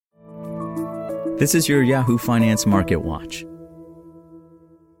This is your Yahoo Finance Market Watch.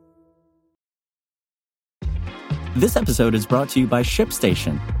 This episode is brought to you by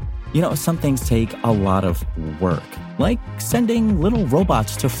ShipStation. You know, some things take a lot of work, like sending little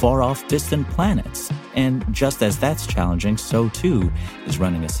robots to far-off distant planets. And just as that's challenging, so too is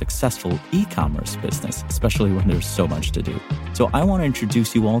running a successful e-commerce business, especially when there's so much to do. So I want to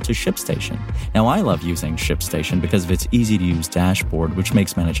introduce you all to ShipStation. Now, I love using ShipStation because of its easy-to-use dashboard, which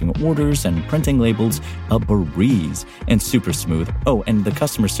makes managing orders and printing labels a breeze and super smooth. Oh, and the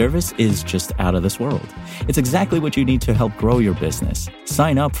customer service is just out of this world. It's exactly what you need to help grow your business.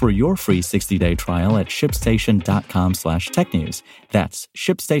 Sign up for your free 60-day trial at shipstation.com/technews. That's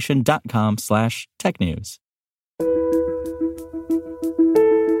shipstation.com/technews.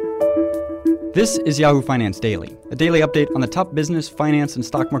 This is Yahoo Finance Daily, a daily update on the top business, finance, and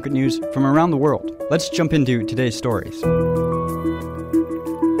stock market news from around the world. Let's jump into today's stories.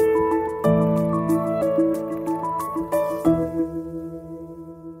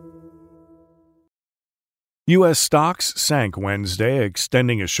 U.S. stocks sank Wednesday,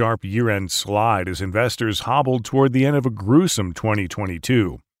 extending a sharp year-end slide as investors hobbled toward the end of a gruesome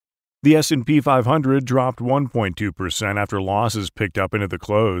 2022. The S&P 500 dropped 1.2% after losses picked up into the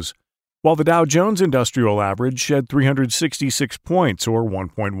close, while the Dow Jones Industrial Average shed 366 points, or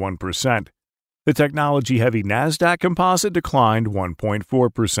 1.1%. The technology-heavy Nasdaq Composite declined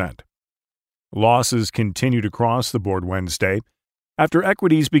 1.4%. Losses continued across the board Wednesday after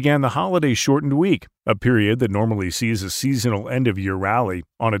equities began the holiday-shortened week, a period that normally sees a seasonal end-of-year rally,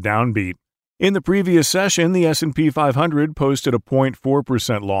 on a downbeat. In the previous session, the S&P 500 posted a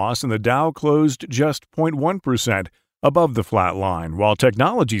 0.4% loss and the Dow closed just 0.1% above the flat line, while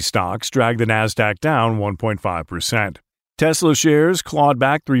technology stocks dragged the Nasdaq down 1.5%. Tesla shares clawed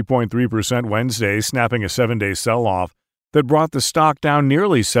back 3.3% Wednesday, snapping a 7-day sell-off that brought the stock down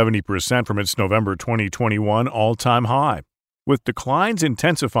nearly 70% from its November 2021 all-time high, with declines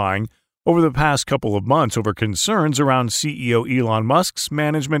intensifying over the past couple of months over concerns around CEO Elon Musk's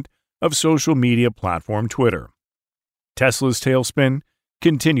management of social media platform Twitter. Tesla's tailspin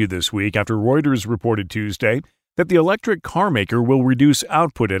continued this week after Reuters reported Tuesday that the electric car maker will reduce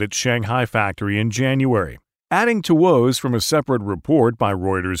output at its Shanghai factory in January, adding to woes from a separate report by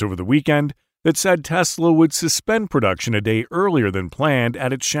Reuters over the weekend that said Tesla would suspend production a day earlier than planned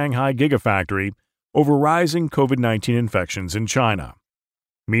at its Shanghai Gigafactory over rising COVID-19 infections in China.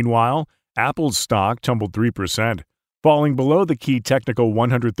 Meanwhile, Apple's stock tumbled 3%, falling below the key technical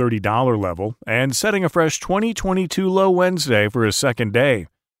 $130 level and setting a fresh 2022 low Wednesday for a second day,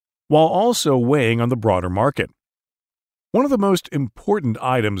 while also weighing on the broader market. One of the most important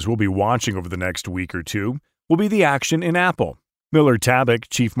items we'll be watching over the next week or two will be the action in Apple, Miller Tabak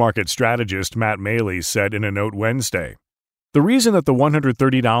chief market strategist Matt Maley said in a note Wednesday. The reason that the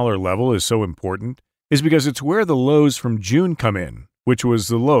 $130 level is so important is because it's where the lows from June come in, which was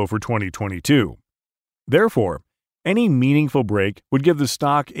the low for 2022. Therefore, any meaningful break would give the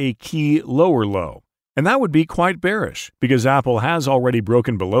stock a key lower low, and that would be quite bearish because Apple has already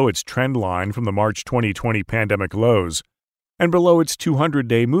broken below its trend line from the March 2020 pandemic lows and below its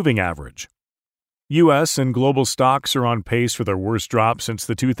 200-day moving average. U.S. and global stocks are on pace for their worst drop since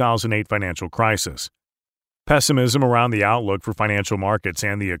the 2008 financial crisis. Pessimism around the outlook for financial markets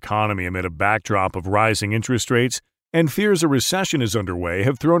and the economy amid a backdrop of rising interest rates and fears a recession is underway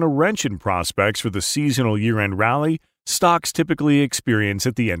have thrown a wrench in prospects for the seasonal year-end rally stocks typically experience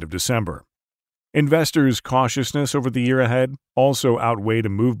at the end of December. Investors' cautiousness over the year ahead also outweighed a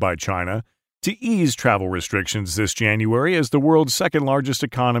move by China to ease travel restrictions this January as the world's second-largest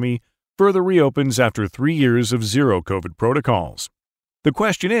economy further reopens after 3 years of zero COVID protocols. The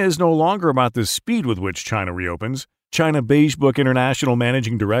question is no longer about the speed with which China reopens. China Beige Book International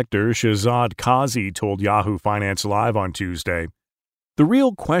Managing Director Shehzad Qazi told Yahoo Finance Live on Tuesday, "The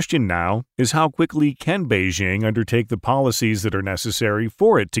real question now is how quickly can Beijing undertake the policies that are necessary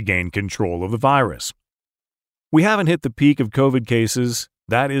for it to gain control of the virus. We haven't hit the peak of COVID cases.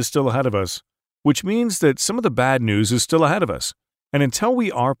 That is still ahead of us, which means that some of the bad news is still ahead of us. And until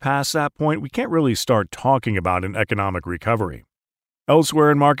we are past that point, we can't really start talking about an economic recovery." Elsewhere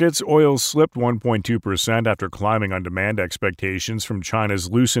in markets, oil slipped 1.2% after climbing on demand expectations from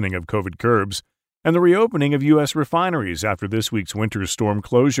China's loosening of COVID curbs and the reopening of U.S. refineries after this week's winter storm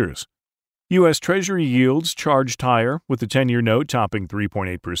closures. U.S. Treasury yields charged higher, with the 10-year note topping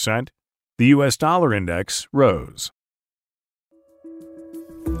 3.8%. The U.S. dollar index rose.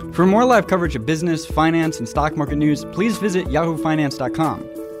 For more live coverage of business, finance, and stock market news, please visit yahoofinance.com.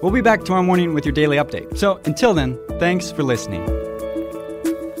 We'll be back tomorrow morning with your daily update. So until then, thanks for listening.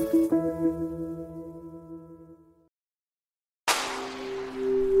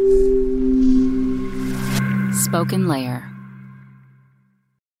 SpokenLayer.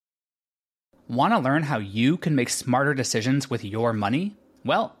 Want to learn how you can make smarter decisions with your money?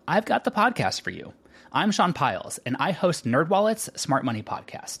 Well, I've got the podcast for you. I'm Sean Piles, and I host NerdWallet's Smart Money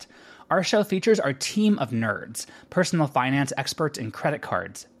Podcast. Our show features our team of nerds, personal finance experts in credit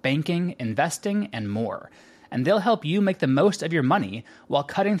cards, banking, investing, and more. And they'll help you make the most of your money while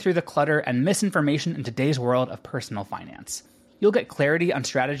cutting through the clutter and misinformation in today's world of personal finance. You'll get clarity on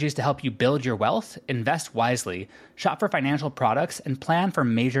strategies to help you build your wealth, invest wisely, shop for financial products, and plan for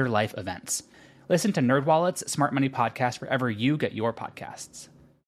major life events. Listen to NerdWallet's Smart Money Podcast wherever you get your podcasts.